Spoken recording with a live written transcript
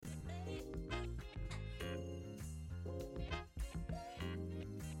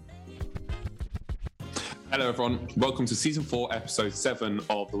Hello everyone, welcome to Season 4, Episode 7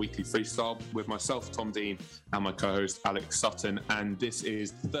 of the Weekly Freestyle with myself, Tom Dean, and my co-host Alex Sutton. And this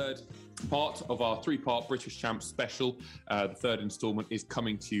is the third part of our three-part British Champs special. The third instalment is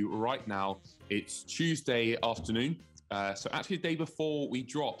coming to you right now. It's Tuesday afternoon, so actually the day before we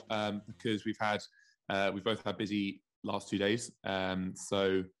drop, because we've both had busy last 2 days.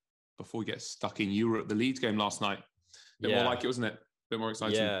 So before we get stuck in, you were at the Leeds game last night. A bit more like it, wasn't it? Bit more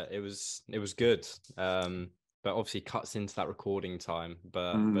exciting. Yeah, it was good. But obviously cuts into that recording time.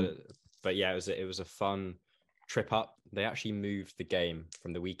 But yeah, it was a fun trip up. They actually moved the game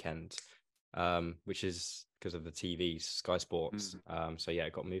from the weekend, which is because of the TVs, Sky Sports. So yeah,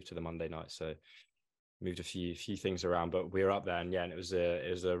 it got moved to the Monday night. So moved a few things around, but we were up there, and it was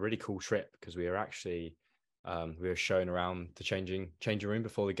a really cool trip because we were actually we were shown around the changing room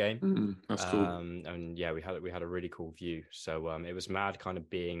before the game. That's cool. And yeah, we had a really cool view. So it was mad kind of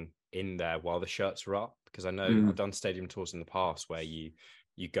being in there while the shirts were up, because I know I've done stadium tours in the past where you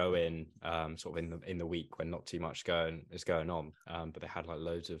go in sort of in the week when not too much is going on. But they had like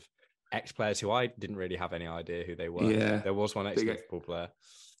loads of ex-players who I didn't really have any idea who they were. Yeah. There was one ex-Liverpool player.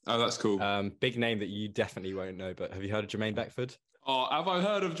 Oh, that's cool. Big name that you definitely won't know, but have you heard of Jermaine Beckford? Oh, have I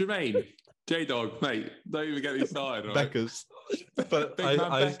heard of Jermaine? J-Dog, mate, don't even get me started. Right? Beckers. But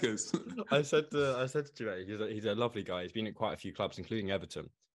Beckers. I said to Jermaine, he's a lovely guy. He's been at quite a few clubs, including Everton.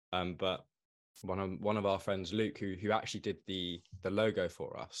 But one of our friends, Luke, who actually did the logo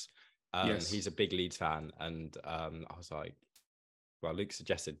for us, yes. He's a big Leeds fan, and I was like, well, Luke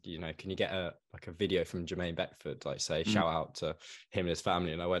suggested, can you get a video from Jermaine Beckford, like say shout out to him and his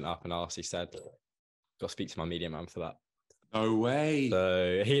family? And I went up and asked. He said, got to speak to my media man for that. No way.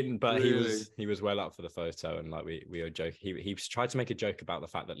 So he was well up for the photo, and like we were joking. He tried to make a joke about the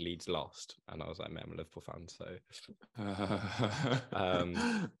fact that Leeds lost, and I was like, man, I'm a Liverpool fan, so.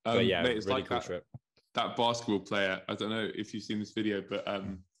 But yeah, mate, it's really like cool trip. That basketball player. I don't know if you've seen this video, but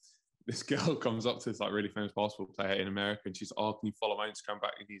this girl comes up to this like really famous basketball player in America, and she's, "Oh, can you follow my Instagram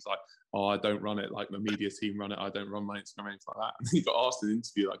back?" And he's like, "Oh, I don't run it. Like my media team run it. I don't run my Instagram," anything like that. And he got asked in an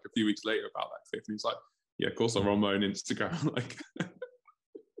interview like a few weeks later about that clip, and he's like, "Yeah, of course I run my own Instagram." Like,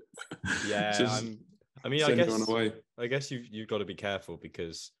 yeah, I guess you've got to be careful,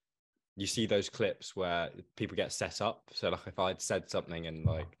 because you see those clips where people get set up. So like if I'd said something and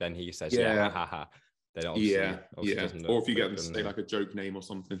like then he says, "Yeah, ha ha ha," then obviously doesn't look, or if you get them to say like a joke name or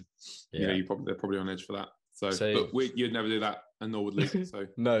something, they're probably on edge for that. So but you'd never do that, and nor would Luke. So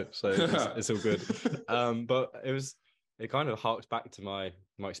no, so it's all good. But it kind of harks back to my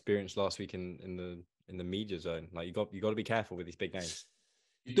experience last week in the media zone. Like you got to be careful with these big names.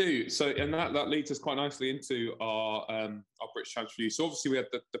 You do. So, and that leads us quite nicely into our British Champs review. So obviously we had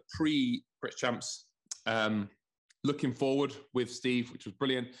the pre-British Champs looking forward with Steve, which was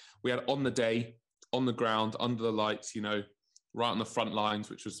brilliant. We had on the day, on the ground, under the lights, right on the front lines,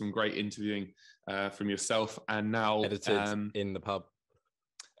 which was some great interviewing from yourself. And now edited in the pub.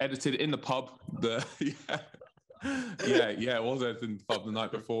 Edited in the pub. It was edited in the pub the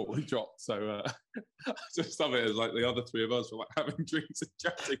night before we dropped. So I just love it as like the other three of us were like having drinks and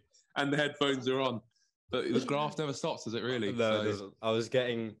chatting, and the headphones are on. But the graft never stops, does it really? No, so, I was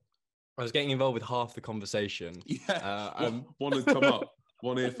getting involved with half the conversation. Yeah, one had come up.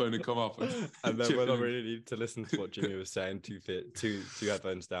 One earphone had come up, and then when I really needed to listen to what Jimmy was saying, two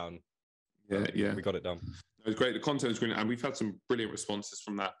headphones down. Yeah, we got it done. It was great. The content was great, and we've had some brilliant responses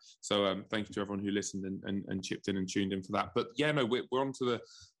from that. So thank you to everyone who listened and chipped in and tuned in for that. But yeah, no, we're on to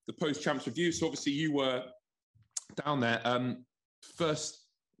the post-champs review. So obviously you were down there. First,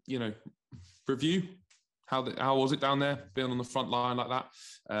 review. How was it down there, being on the front line like that?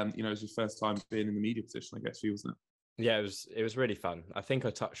 It was your first time being in the media position, I guess, for you, wasn't it? Yeah, it was really fun. I think I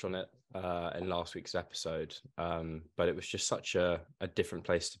touched on it in last week's episode, but it was just such a different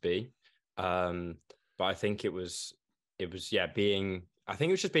place to be. But I think it was being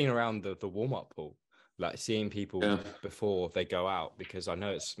around the warm-up pool, like seeing people before they go out, because I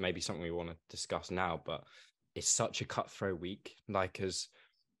know it's maybe something we want to discuss now, but it's such a cutthroat week. Like, as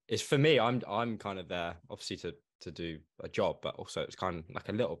it's for me, I'm kind of there obviously to do a job, but also it's kind of like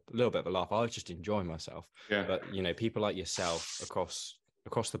a little bit of a laugh. I was just enjoying myself. Yeah. But people like yourself across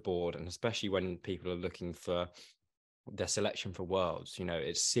the board, and especially when people are looking for their selection for Worlds,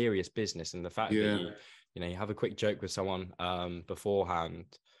 it's serious business. And the fact that you have a quick joke with someone beforehand,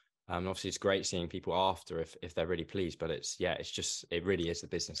 obviously it's great seeing people after if they're really pleased, but it really is the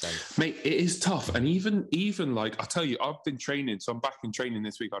business end. Mate, it is tough. And even like, I tell you, I've been training, so I'm back in training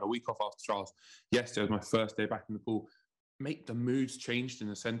this week. I had a week off after trials. Yesterday was my first day back in the pool. Mate, the mood's changed in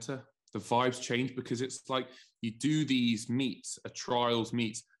the centre. The vibes changed, because it's like you do these meets, trials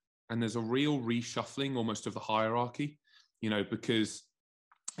meets, and there's a real reshuffling almost of the hierarchy, because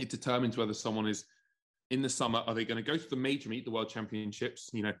it determines whether someone is in the summer. Are they going to go to the major meet, the World Championships,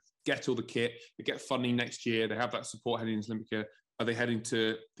 get all the kit, they get funding next year, they have that support heading into Olympic year? Are they heading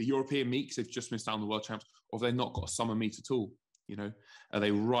to the European meet because they've just missed out on the World Champs, or have they not got a summer meet at all? Are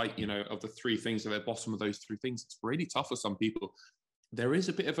they right, of the three things, are they bottom of those three things? It's really tough for some people. There is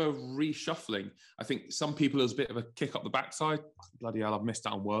a bit of a reshuffling. I think some people, there's a bit of a kick up the backside. Bloody hell, I've missed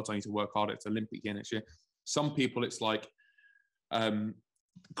out on Worlds. I need to work harder. It's Olympic again next year. Some people, it's like,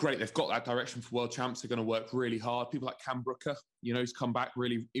 great, they've got that direction for World Champs. They're going to work really hard. People like Cam Brooker, he's come back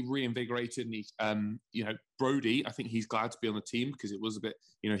really reinvigorated. And he's, Brody, I think he's glad to be on the team because it was a bit,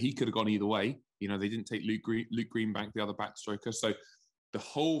 he could have gone either way. They didn't take Luke Greenbank, the other backstroker. So the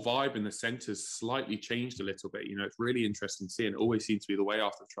whole vibe in the centre's slightly changed a little bit. It's really interesting to see, and it always seems to be the way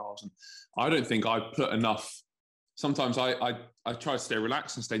after trials. And I don't think I put enough. Sometimes I try to stay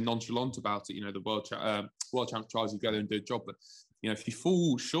relaxed and stay nonchalant about it. The World Champ trials, you go there and do a job. But, if you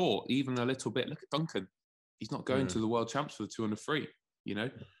fall short even a little bit, look at Duncan. He's not going to the World Champs for the 200 free.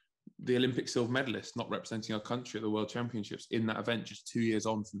 The Olympic silver medalist, not representing our country at the World Championships in that event just 2 years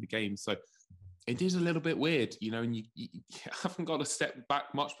on from the Games. So it is a little bit weird, and you haven't got to step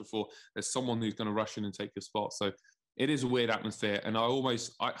back much before there's someone who's going to rush in and take your spot. So it is a weird atmosphere. And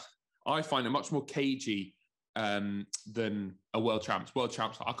I find it much more cagey than a World Champs. World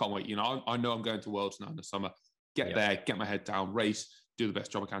Champs, I can't wait. I know I'm going to Worlds now in the summer. Get there, get my head down, race, do the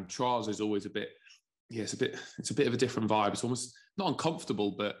best job I can. Trials is always it's a bit of a different vibe. It's almost not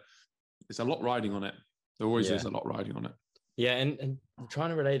uncomfortable, but there's a lot riding on it. There always is a lot riding on it. Yeah, and trying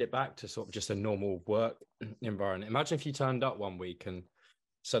to relate it back to sort of just a normal work environment. Imagine if you turned up one week and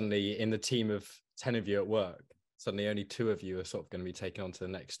suddenly in the team of 10 of you at work, suddenly only 2 of you are sort of going to be taken on to the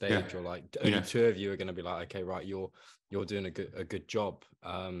next stage, or like only 2 of you are going to be like, okay, right, you're doing a good job.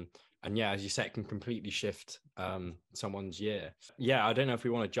 And yeah, as you said, it can completely shift someone's year. Yeah, I don't know if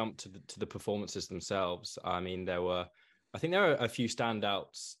we want to jump to the performances themselves. I mean, there were a few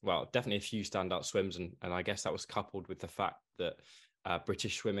standouts. Well, definitely a few standout swims, and I guess that was coupled with the fact that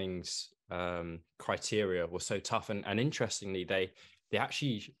British swimming's criteria was so tough. And interestingly, they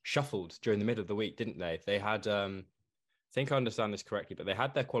actually shuffled during the middle of the week, didn't they? They had, I think I understand this correctly, but they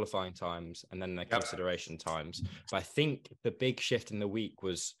had their qualifying times and then their consideration times. But I think the big shift in the week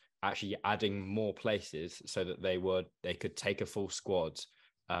was actually adding more places so that they could take a full squad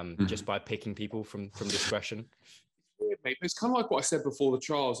just by picking people from discretion. Weird, mate. It's kind of like what I said before the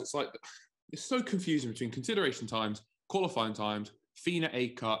trials. It's like, it's so confusing between consideration times, qualifying times, FINA A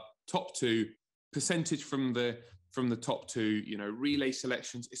cut, top 2, percentage from the top 2, relay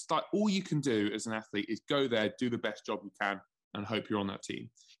selections. It's like all you can do as an athlete is go there, do the best job you can, and hope you're on that team.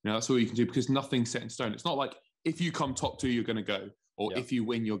 That's all you can do, because nothing's set in stone. It's not like if you come top 2, you're going to go, or if you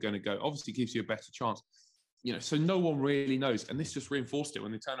win, you're going to go. Obviously, it gives you a better chance. So no one really knows. And this just reinforced it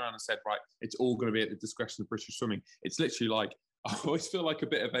when they turned around and said, right, it's all going to be at the discretion of British swimming. It's literally like, I always feel like a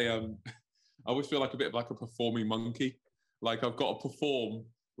bit of like a performing monkey. Like I've got to perform,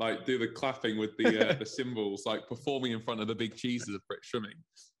 like do the clapping with the the cymbals, like performing in front of the big cheeses of British swimming,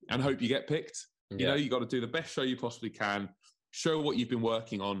 and hope you get picked. You got to do the best show you possibly can, show what you've been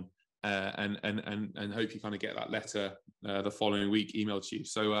working on, and hope you kind of get that letter the following week emailed to you.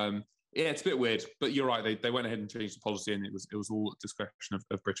 So it's a bit weird, but you're right. They went ahead and changed the policy, and it was all at discretion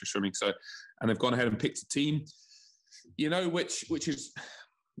of British swimming. So, and they've gone ahead and picked a team, which is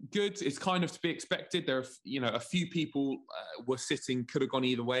good. It's kind of to be expected. There are, a few people were sitting, could have gone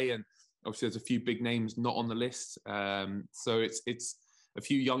either way, and obviously there's a few big names not on the list. So it's a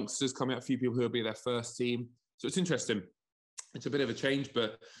few youngsters coming out, a few people who will be their first team. So it's interesting. It's a bit of a change,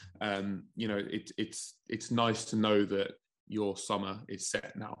 but it's nice to know that your summer is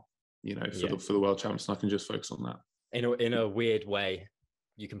set now. For the World Champs, and I can just focus on that. In a weird way,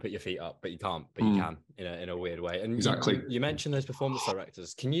 you can put your feet up, but you can't. But you can in a weird way. And exactly. You mentioned those performance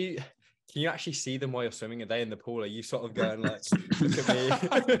directors. Can you actually see them while you're swimming? Are they in the pool? Are you sort of going like, look at me,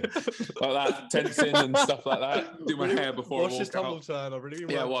 like that, tensing and stuff like that? Do my hair before. Watch this tumble turn. I'm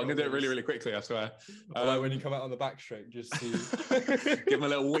gonna do it really, really quickly. I swear. Like when you come out on the backstroke, just to give them a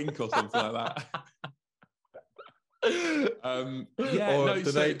little wink or something like that. Do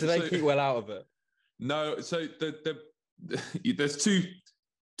they keep well out of it? No, so there's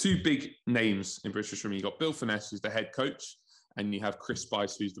two big names in British swimming. You got Bill Finesse, who's the head coach, and you have Chris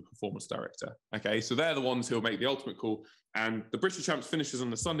Spice, who's the performance director. Okay, so they're the ones who'll make the ultimate call. And the British Champs finishes on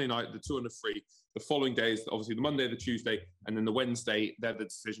the Sunday night, the 200 free. The following day is obviously the Monday, the Tuesday, and then the Wednesday, they're the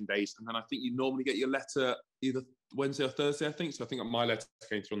decision days. And then I think you normally get your letter either Wednesday or Thursday, I think. So I think my letter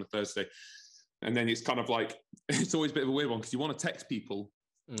came through on the Thursday. And then it's kind of like, it's always a bit of a weird one because you want to text people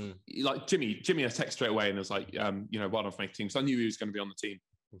Like Jimmy, I text straight away and it was like, well done for making team. So I knew he was going to be on the team.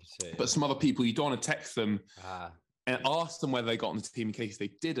 But some other people, you don't want to text them and ask them whether they got on the team in case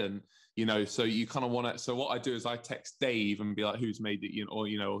they didn't, so you kind of want to. So what I do is I text Dave and be like, who's made it, or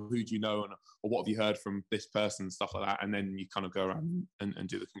who do you know, or what have you heard from this person, stuff like that. And then you kind of go around and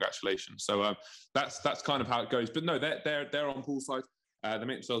do the congratulations. So that's kind of how it goes. But no, they're on poolside. They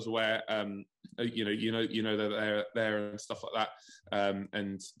make themselves aware, that they're there and stuff like that.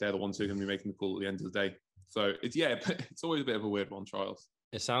 And they're the ones who are going to be making the call at the end of the day. So it's always a bit of a weird one, trials.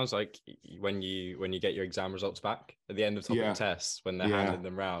 It sounds like when you get your exam results back at the end of topic tests, when they're handing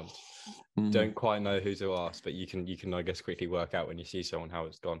them round, don't quite know who to ask, but you can I guess quickly work out when you see someone how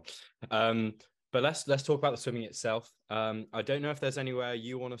it's gone. But let's talk about the swimming itself. I don't know if there's anywhere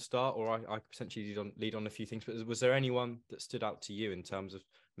you want to start, or I potentially lead on a few things. But was there anyone that stood out to you in terms of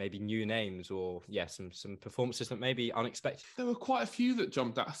maybe new names or some performances that maybe unexpected? There were quite a few that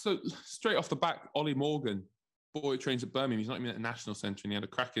jumped out. So straight off the back, Ollie Morgan, boy trains at Birmingham. He's not even at the national centre, and he had a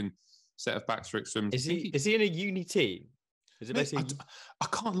cracking set of backstroke swims. Is he in a uni team? Is it basically? I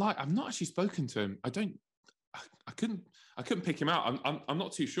can't lie. I've not actually spoken to him. I couldn't pick him out. I'm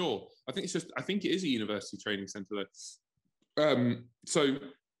not too sure. I think it is a university training centre though. So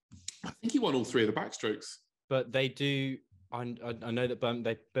I think he won all three of the backstrokes. But they do. I know that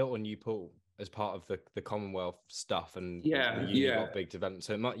they built a new pool as part of the Commonwealth stuff, and got big development.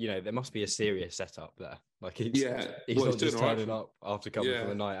 So there must be a serious setup there. Like he's not just turning up after coming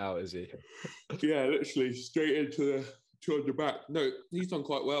from a night out, is he? Yeah, literally straight into the 200 back. No, he's done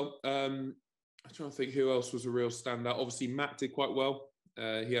quite well. I'm trying to think who else was a real standout. Obviously, Matt did quite well.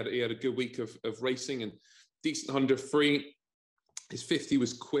 He had a good week of racing and decent 100 free. His 50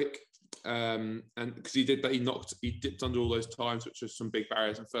 was quick. And because he did that, he dipped under all those times, which are some big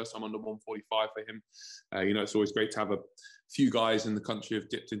barriers, and first time under 145 for him. It's always great to have a few guys in the country have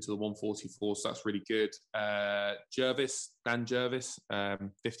dipped into the 144, so that's really good. Dan Jervis,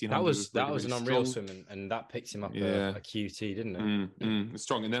 1500 that was an unreal swim, and that picked him up a QT, didn't it?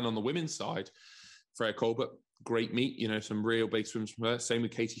 Strong. And then on the women's side, Freya Colbert, great meet, some real big swims from her. Same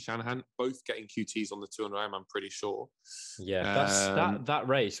with Katie Shanahan, both getting QTs on the 200 I'm pretty sure. Yeah, that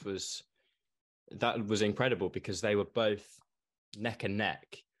race was incredible because they were both neck and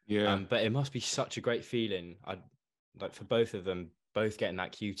neck. Yeah. But it must be such a great feeling. Like for both of them, both getting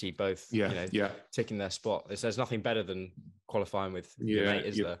that QT, both ticking their spot. There's nothing better than qualifying with your mate,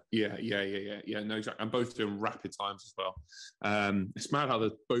 is there? Yeah. No, exactly. And both doing rapid times as well. It's mad how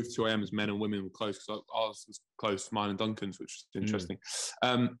both 2AMs, men and women, were close, because ours was close, mine and Duncan's, which is interesting.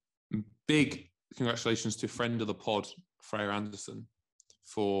 Big congratulations to friend of the pod, Freya Anderson,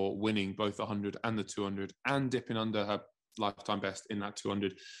 for winning both the 100 and the 200 and dipping under her lifetime best in that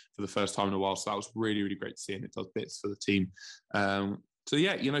 200 for the first time in a while. So that was really, really great to see, and it does bits for the team. Some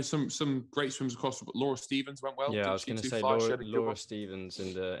great swims across. But Laura Stevens went well. Yeah, I was going to say Laura Stevens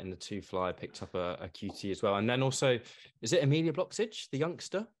in the two fly picked up a QT as well. And then also, is it Amelia Bloxage, the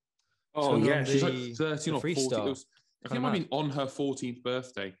youngster? Oh yeah, she's like 13 or 14. I think it might have been on her 14th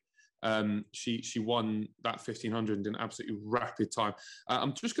birthday. She won that 1500 and did an absolutely rapid time.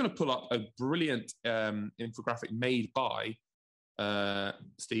 I'm just going to pull up a brilliant infographic made by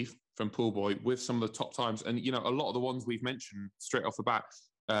Steve from Poolboy with some of the top times, and a lot of the ones we've mentioned straight off the bat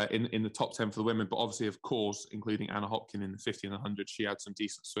in the top 10 for the women, but obviously, of course, including Anna Hopkin in the 50 and the 100, she had some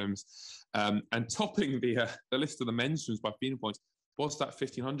decent swims, and topping the list of the men's swims by FINA points was that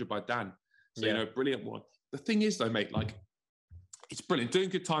 1500 by Dan. So brilliant one. The thing is, though, mate, like, it's brilliant. Doing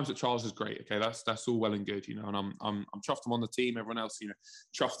good times at trials is great. Okay, that's all well and good, and I'm chuffed I'm on the team. Everyone else,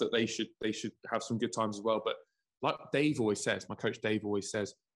 chuffed that they should have some good times as well. But like Dave always says, my coach Dave always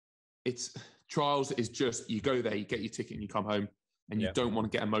says, it's trials is just, you go there, you get your ticket, and you come home, and you don't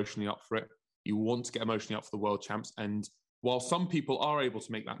want to get emotionally up for it. You want to get emotionally up for the world champs. And while some people are able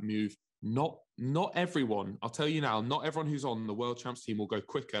to make that move, not everyone. I'll tell you now, not everyone who's on the world champs team will go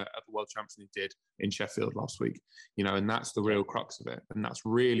quicker at the world champs than he did in Sheffield last week. And that's the real crux of it. And that's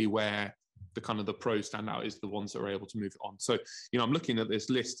really where the kind of the pros stand out, is the ones that are able to move it on. So, I'm looking at this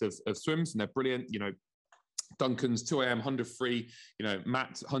list of swims, and they're brilliant. Duncan's 2am 100 free,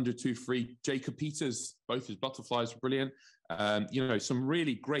 Matt 102 free, Jacob Peters, both his butterflies were brilliant. Some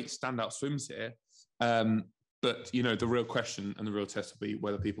really great standout swims here. But, the real question and the real test will be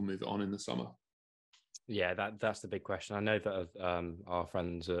whether people move it on in the summer. Yeah, that's the big question. I know that our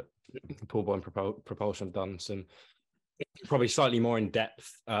friends at Poolboy and Propulsion have done some probably slightly more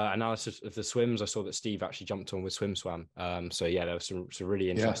in-depth analysis of the swims. I saw that Steve actually jumped on with SwimSwam. There was some really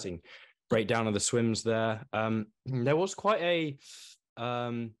interesting breakdown of the swims there. There was quite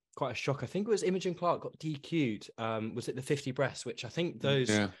quite a shock. I think it was Imogen Clark got DQ'd. Was it the 50 breast? Which I think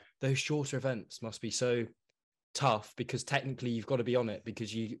those shorter events must be so tough because technically you've got to be on it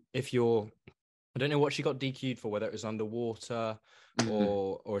because I don't know what she got DQ'd for, whether it was underwater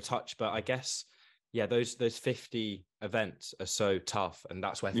or a touch, but I guess those 50 events are so tough, and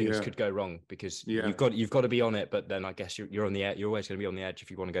that's where things could go wrong because you've got to be on it. But then I guess you're on the edge. You're always going to be on the edge if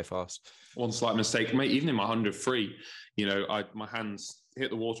you want to go fast. One slight mistake, mate. Even in my 100 free, my hands hit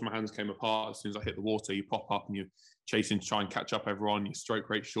the water. My hands came apart as soon as I hit the water. You pop up and you're chasing to try and catch up everyone. Your stroke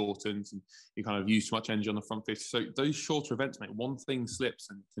rate shortens, and you kind of use too much energy on the front 50. So those shorter events, mate, one thing slips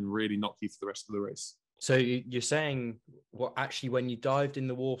and can really knock you for the rest of the race. So you're saying, actually, when you dived in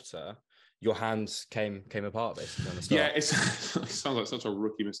the water, your hands came apart basically on the start? Yeah, it sounds like such a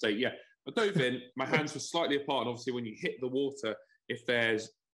rookie mistake. Yeah, I dove in, my hands were slightly apart, and obviously when you hit the water, if they're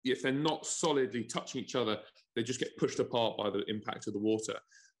not solidly touching each other, they just get pushed apart by the impact of the water.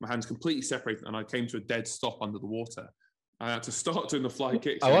 My hands completely separated, and I came to a dead stop under the water. I had to start doing the fly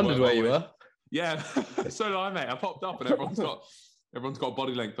kicks. I wondered where you were. Yeah, so did I, mate. I popped up, and everyone's got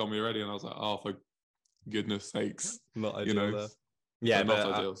body length on me already, and I was like, oh, for goodness sakes, not ideal. Yeah,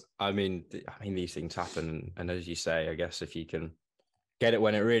 but I mean, these things happen, and as you say, I guess if you can get it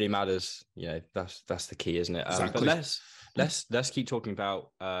when it really matters, that's the key, isn't it? Exactly. But let's keep talking about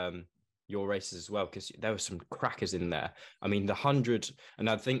your races as well, because there were some crackers in there. I mean, the 100, and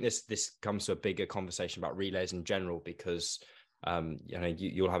I think this comes to a bigger conversation about relays in general, because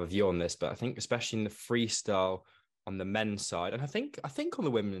you'll have a view on this, but I think especially in the freestyle on the men's side, and I think on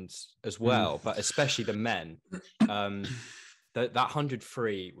the women's as well, but especially the men. That 100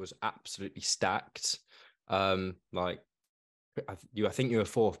 free was absolutely stacked. I think you were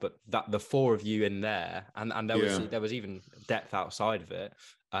fourth, but the four of you in there, and there was even depth outside of it,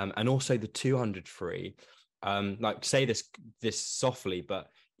 and also the 200 free. Say this softly, but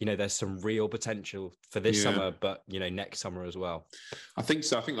there's some real potential for this summer, but next summer as well. I think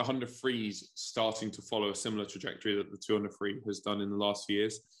so. I think the 100 free is starting to follow a similar trajectory that the 200 free has done in the last few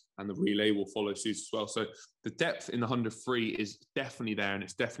years. And the relay will follow suit as well. So the depth in the 100 free is definitely there, and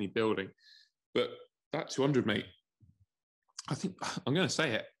it's definitely building. But that 200, mate, I think I'm going to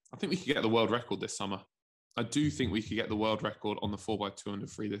say it. I think we could get the world record this summer. I do think we could get the world record on the 4x200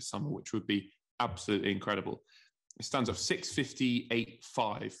 free this summer, which would be absolutely incredible. It stands up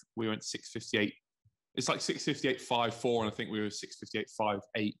 6:58.5. We went 6:58. It's like 6:58.54, and I think we were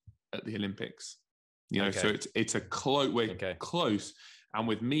 6:58.58 at the Olympics. So it's a close. And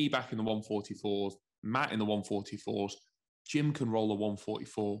with me back in the 144s, Matt in the 144s, Jim can roll a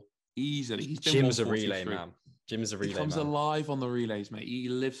 144 easily. Jim's a relay man. He comes alive on the relays, mate. He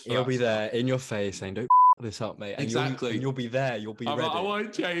lives for He'll be there in your face saying, don't this up, mate. And exactly. You'll be there. You'll be ready. I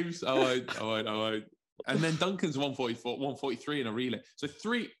won't, James. I won't. And then Duncan's 144, 143 in a relay. So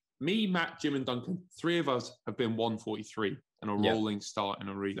me, Matt, Jim, and Duncan, three of us have been 143 and a rolling start in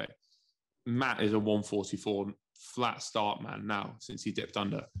a relay. Matt is a 144 flat start man now since he dipped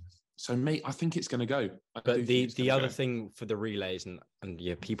under. So, mate, I think it's going to go. But the other thing for the relays, and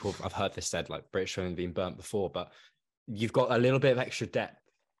people, I've heard this said, like British women being burnt before, but you've got a little bit of extra depth.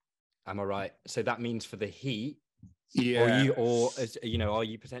 Am I right? So that means for the heat, are you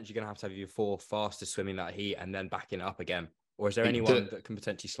potentially going to have your four fastest swimming that heat and then backing it up again? Or is there anyone that can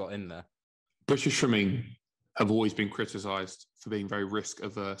potentially slot in there? British swimming have always been criticised for being very risk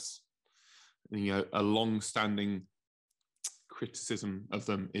averse. A long-standing criticism of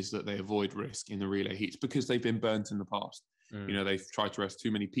them is that they avoid risk in the relay heats because they've been burnt in the past. They've tried to rest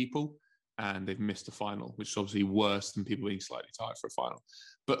too many people and they've missed a final, which is obviously worse than people being slightly tired for a final.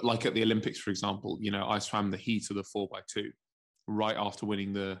 But like at the Olympics, for example, I swam the heat of the 4x2 right after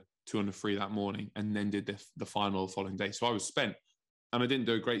winning the 200 free that morning and then did the final the following day. So I was spent and I didn't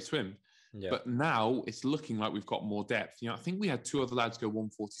do a great swim. Yeah. But now it's looking like we've got more depth. I think we had two other lads go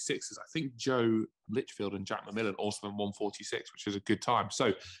 146s. I think Joe Litchfield and Jack McMillan also went 146, which is a good time.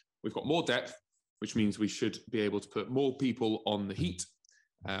 So we've got more depth, which means we should be able to put more people on the heat,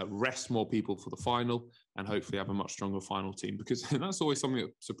 rest more people for the final, and hopefully have a much stronger final team. Because that's always something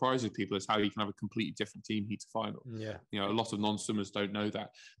that surprises people, is how you can have a completely different team heat to final. Yeah. A lot of non-swimmers don't know that.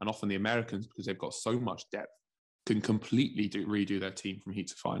 And often the Americans, because they've got so much depth, can completely redo their team from heat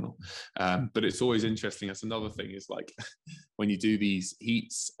to final. But it's always interesting. That's another thing, is like when you do these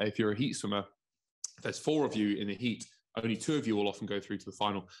heats, if you're a heat swimmer, there's four of you in the heat, only two of you will often go through to the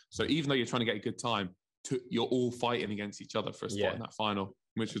final. So even though you're trying to get a good time, you're all fighting against each other for a spot in that final,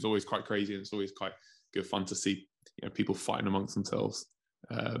 which is always quite crazy. And it's always quite good fun to see people fighting amongst themselves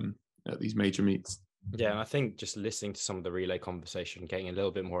at these major meets. Yeah, and I think just listening to some of the relay conversation, getting a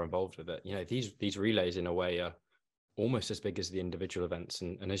little bit more involved with it, these relays in a way are almost as big as the individual events.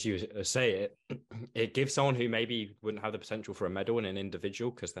 And as you say, it gives someone who maybe wouldn't have the potential for a medal in an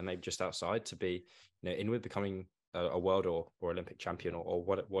individual because they're maybe just outside to be, in with becoming a world or Olympic champion or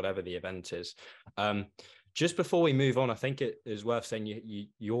whatever the event is. Just before we move on, I think it is worth saying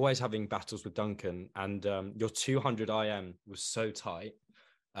you're always having battles with Duncan, and your 200 IM was so tight.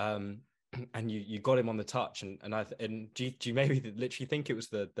 And you got him on the touch, and do you maybe literally think it was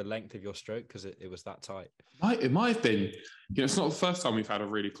the length of your stroke because it was that tight? It might have been. It's not the first time we've had a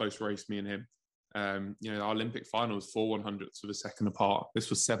really close race, me and him. Our Olympic final was 4 100ths of a second apart. This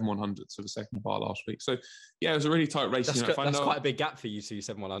was 7 100ths of a second apart last week. So yeah, it was a really tight race. That's quite a big gap for you two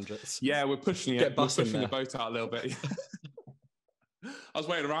 7 100ths. Yeah, we're pushing it. We're pushing the boat out a little bit. I was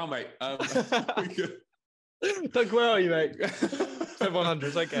waiting around, mate. Doug, where are you, mate? 7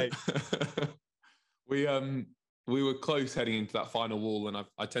 100s, okay. We were close heading into that final wall, and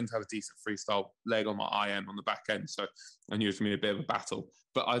I tend to have a decent freestyle leg on my IM on the back end, so I knew it was going to be a bit of a battle.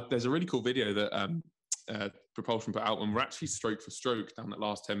 But there's a really cool video that Propulsion put out when we're actually stroke for stroke down that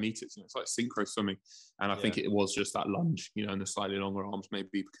last 10 meters. It's like synchro swimming, and I think it was just that lunge, and the slightly longer arms,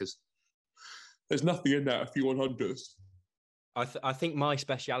 maybe because there's nothing in that a few 100s. I think my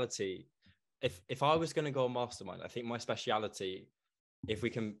speciality, if I was going to go on mastermind, I think my speciality, if we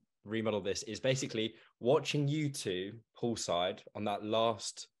can remodel this, is basically watching you two poolside on that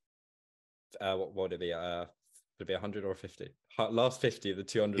last what would it be, would it be 100 or 50, last 50 of the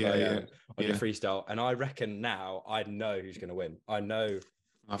 200 on your freestyle, and I reckon now I know who's going to win. I know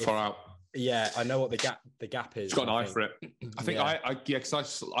far out. I know what the gap is. It's got an eye for it. I think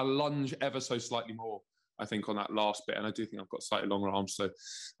because I lunge ever so slightly more, I think, on that last bit, and I do think I've got slightly longer arms, so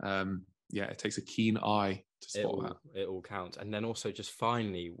it takes a keen eye to spot that. It all counts. And then also just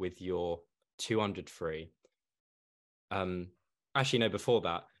finally with your 200 free. Actually, no, before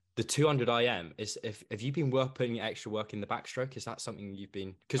that, the 200 IM is, have you been putting extra work in the backstroke? Is that something you've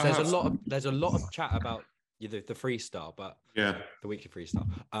been, because there's a lot of chat about the freestyle, but the weekly freestyle.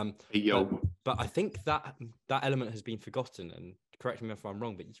 But I think that element has been forgotten, and correct me if I'm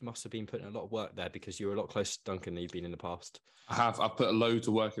wrong, but you must have been putting a lot of work there because you're a lot closer to Duncan than you've been in the past. I've put a load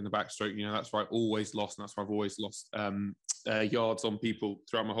of work in the backstroke. That's where I've always lost, and that's where I've always lost yards on people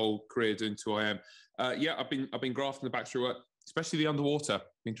throughout my whole career doing 2IM. I've been grafting the backstroke work, especially the underwater.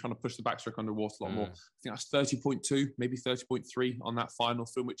 I've been trying to push the backstroke underwater a lot more. I think that's 30.2, maybe 30.3 on that final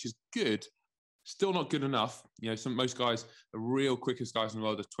film, which is good. Still not good enough. Most guys, the real quickest guys in the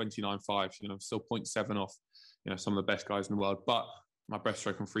world are 29.5. Still 0.7 off, some of the best guys in the world. But my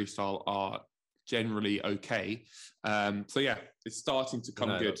breaststroke and freestyle are generally okay. It's starting to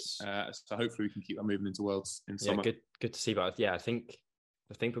come good. So hopefully we can keep that moving into worlds in summer. Good to see. But I think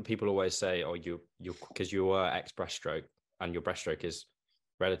what people always say, you because you were ex-breaststroke and your breaststroke is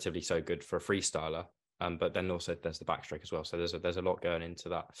relatively so good for a freestyler. But then also there's the backstroke as well. So there's a lot going into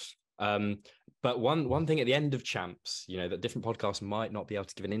that. But one thing at the end of champs, that different podcasts might not be able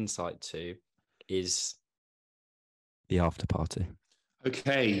to give an insight to, is the after party.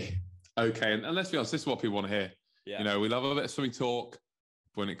 Okay. And let's be honest, this is what people want to hear. Yeah. We love a bit of swimming talk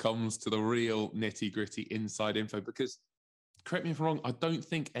when it comes to the real nitty gritty inside info, because correct me if I'm wrong, I don't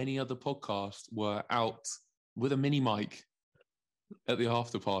think any other podcast were out with a mini mic at the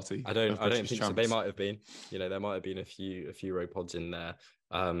after party. I don't think champs. So. They might have been, there might have been a few row pods in there.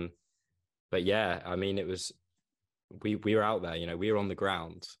 But yeah, I mean, it was, we were out there, we were on the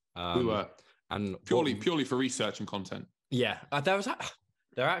ground. We were, and purely for research and content. Yeah, there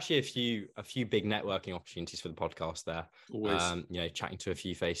are actually a few big networking opportunities for the podcast there. Always, chatting to a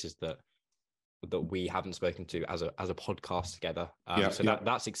few faces that we haven't spoken to as a podcast together.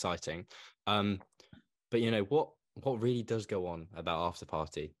 That's exciting. But what really does go on at that after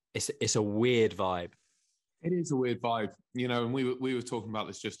party? It's a weird vibe. It is a weird vibe, and we were talking about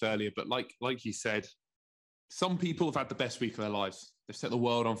this just earlier, but like you said, some people have had the best week of their lives. They've set the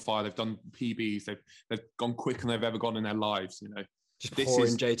world on fire. They've done PBs. They've gone quicker than they've ever gone in their lives, Just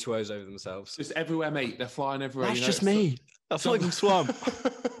pouring J2Os over themselves. Just everywhere, mate. They're flying everywhere. That's just me. I've not even swum.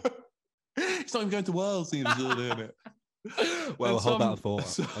 It's not even going to Worlds, doing it. Well, hold that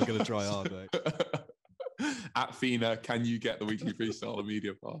thought. I'm going to try hard, mate. At Fina, can you get the weekly freestyle and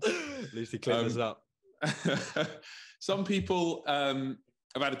media pass? At least he cleaned us up. Some people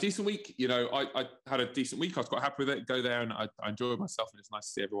have had a decent week. I had a decent week. I was quite happy with it. Go there and I enjoyed myself, and it's nice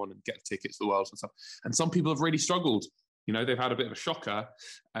to see everyone and get tickets to the Worlds and stuff. And some people have really struggled. They've had a bit of a shocker.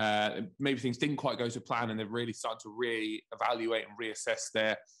 Maybe things didn't quite go to plan, and they've really started to re-evaluate and reassess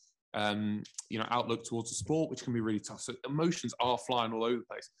their outlook towards the sport, which can be really tough. So emotions are flying all over the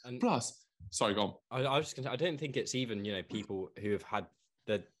place. And plus, sorry, go on. I was just going to say, I don't think it's even, people who have had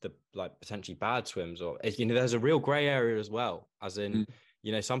the like potentially bad swims, or there's a real grey area as well, as in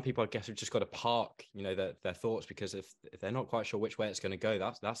some people I guess have just got to park their thoughts, because if they're not quite sure which way it's going to go,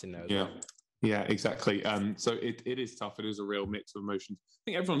 that's in there as well. Yeah, exactly. So it is tough. It is a real mix of emotions. I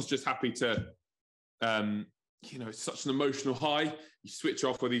think everyone's just happy to it's such an emotional high. You switch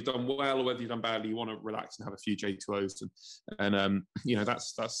off whether you've done well or whether you've done badly. You want to relax and have a few J2Os, and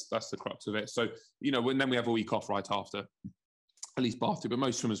that's the crux of it. So then we have a week off right after, at least Bath, but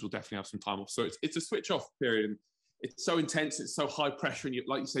most swimmers will definitely have some time off. So it's a switch off period. And it's so intense. It's so high pressure, and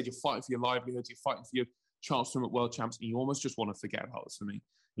like you said, you're fighting for your livelihood. You're fighting for your chance to swim at World Champs, and you almost just want to forget about it. For me,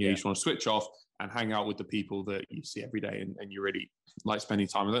 you just want to switch off and hang out with the people that you see every day, and you really like spending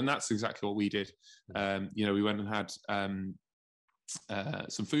time with them. And that's exactly what we did. We went and had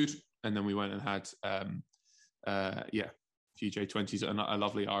some food, and then we went and had a few J20s and a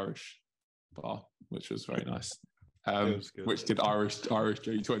lovely Irish bar, which was very nice. Which did Irish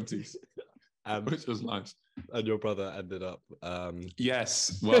J20s, which was nice. And your brother ended up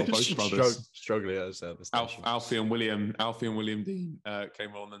yes, well, both brothers struggling at a service station. Alfie and William Dean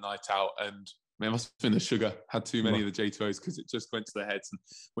came on the night out, and it must have been the sugar. Had too many of the J2Os because it just went to their heads, and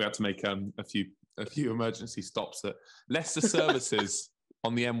we had to make a few emergency stops at Leicester Services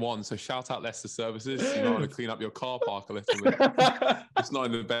on the M1. So shout out Leicester Services. You might want to clean up your car park a little bit. It's not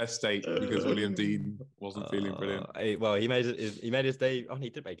in the best state because William Dean wasn't feeling brilliant. He made his day. Oh, he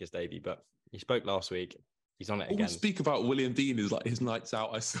did make his debut, but he spoke last week. He's on it again. Speak about William Dean is like his nights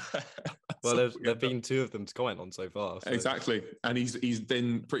out, I swear. Well, there've been two of them to comment on so far. So. Exactly. And he's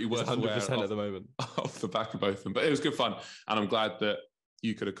been pretty worth 100% at the moment. Off the back of both of them. But it was good fun. And I'm glad that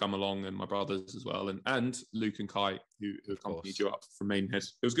you could have come along, and my brothers as well, and Luke and Kai, who accompanied you up from Maidenhead.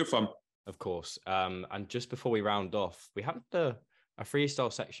 It was good fun. Of course. And just before we round off, we haven't had a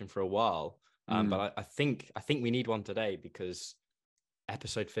freestyle section for a while. But I think we need one today, because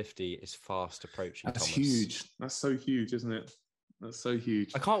episode 50 is fast approaching. That's Thomas. Huge. That's so huge, isn't it? That's so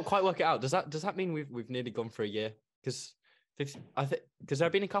huge. I can't quite work it out. Does that mean we've nearly gone for a year? Because there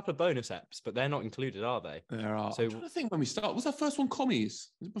have been a couple of bonus eps, but they're not included, are they? There are. So, I'm trying to think when we start. Was our first one commies?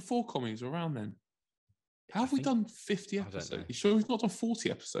 Was it before commies or around then? How have we done 50 episodes? You sure we've not done 40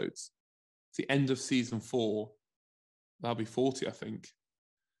 episodes? It's the end of season 4. That'll be 40, I think.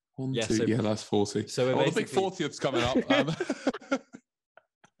 That's 40. So the big 40th's coming up.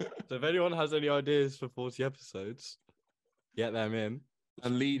 So if anyone has any ideas for 40 episodes, get them in.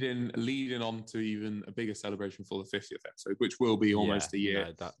 And leading on to even a bigger celebration for the 50th episode, which will be almost a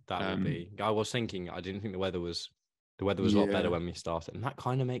year. No, that will be. I was thinking, I didn't think the weather was a lot better when we started, and that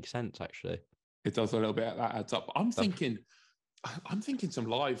kind of makes sense actually. It does a little bit. That adds up. I'm thinking some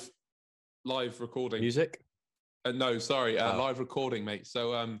live recording music. No, sorry, live recording, mate.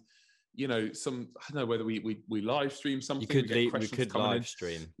 So I don't know whether we live stream something. We could live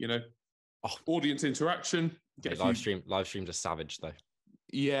stream. Audience interaction. Live streams are savage though.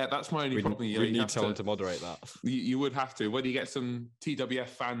 Yeah, that's my only problem. We need someone to moderate that. You would have to. Whether you get some TWF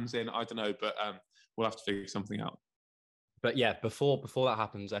fans in, I don't know, but we'll have to figure something out. But yeah, before that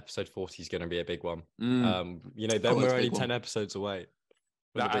happens, episode 40 is going to be a big one. Then we're only 10 episodes away.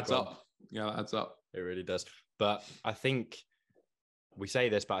 That adds up. Yeah, that adds up. It really does. But I think we say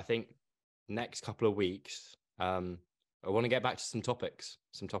this, but I think next couple of weeks, I want to get back to some topics.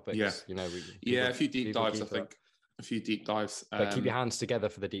 Yeah. A few deep dives, I think. A few deep dives. But keep your hands together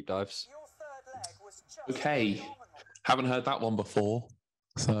for the deep dives. Okay. Haven't heard that one before.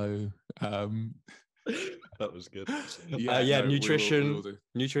 So, that was good. Nutrition.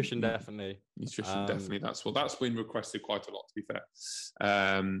 Nutrition, definitely. Nutrition, definitely. That's been requested quite a lot, to be fair.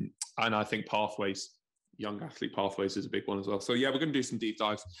 And I think pathways. Young athlete pathways is a big one as well. So we're going to do some deep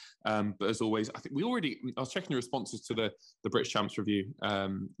dives. But as always, I think I was checking the responses to the British Champs review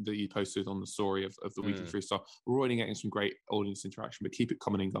that you posted on the story of the weekly freestyle. We're already getting some great audience interaction, but keep it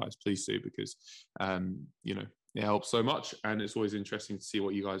coming in, guys, please do, because it helps so much, and it's always interesting to see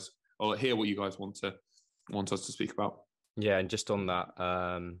what you guys or hear what you guys want us to speak about. Yeah, and just on that,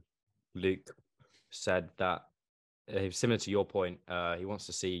 Luke said that similar to your point, he wants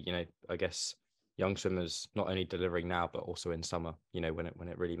to see, I guess, young swimmers not only delivering now but also in summer, when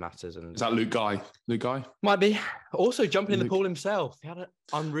it really matters. And is that Luke Guy might be also jumping in the pool himself. He had an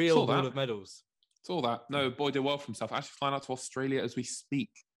unreal haul of medals. It's all that. No, boy did well for himself. Actually flying out to Australia as we speak.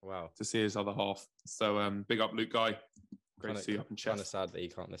 Wow. To see his other half. So big up Luke Guy. Great to see you up in Sheffield. Kind of sad that he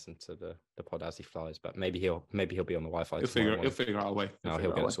can't listen to the pod as he flies, but maybe he'll be on the Wi-Fi. He'll figure out a way.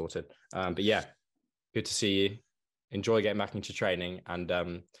 He'll get it sorted. But yeah, good to see you. Enjoy getting back into training,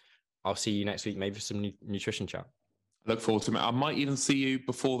 and I'll see you next week, maybe for some nutrition chat. I look forward to it. I might even see you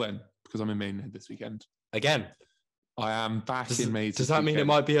before then, because I'm in Maidenhead this weekend. Again? I am back in Maze. Does that mean it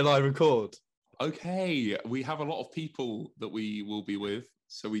might be a live record? Okay, we have a lot of people that we will be with,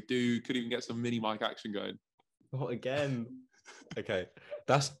 so we could even get some mini mic action going. What again? Okay,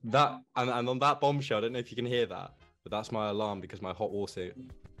 that's that, and on that bombshell, I don't know if you can hear that, but that's my alarm because my hot water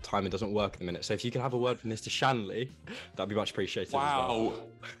timer doesn't work at the minute. So if you can have a word from Mr. Shanley, that'd be much appreciated. Wow.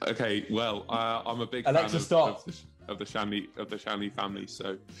 Okay. Well, I'm a big Alexa, fan of the Shanley family.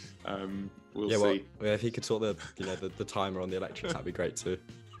 So we'll see. Well, if he could sort the timer on the electrics, that'd be great too.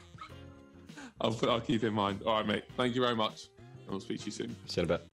 I'll keep in mind. All right, mate. Thank you very much, and we'll speak to you soon. See you in a bit.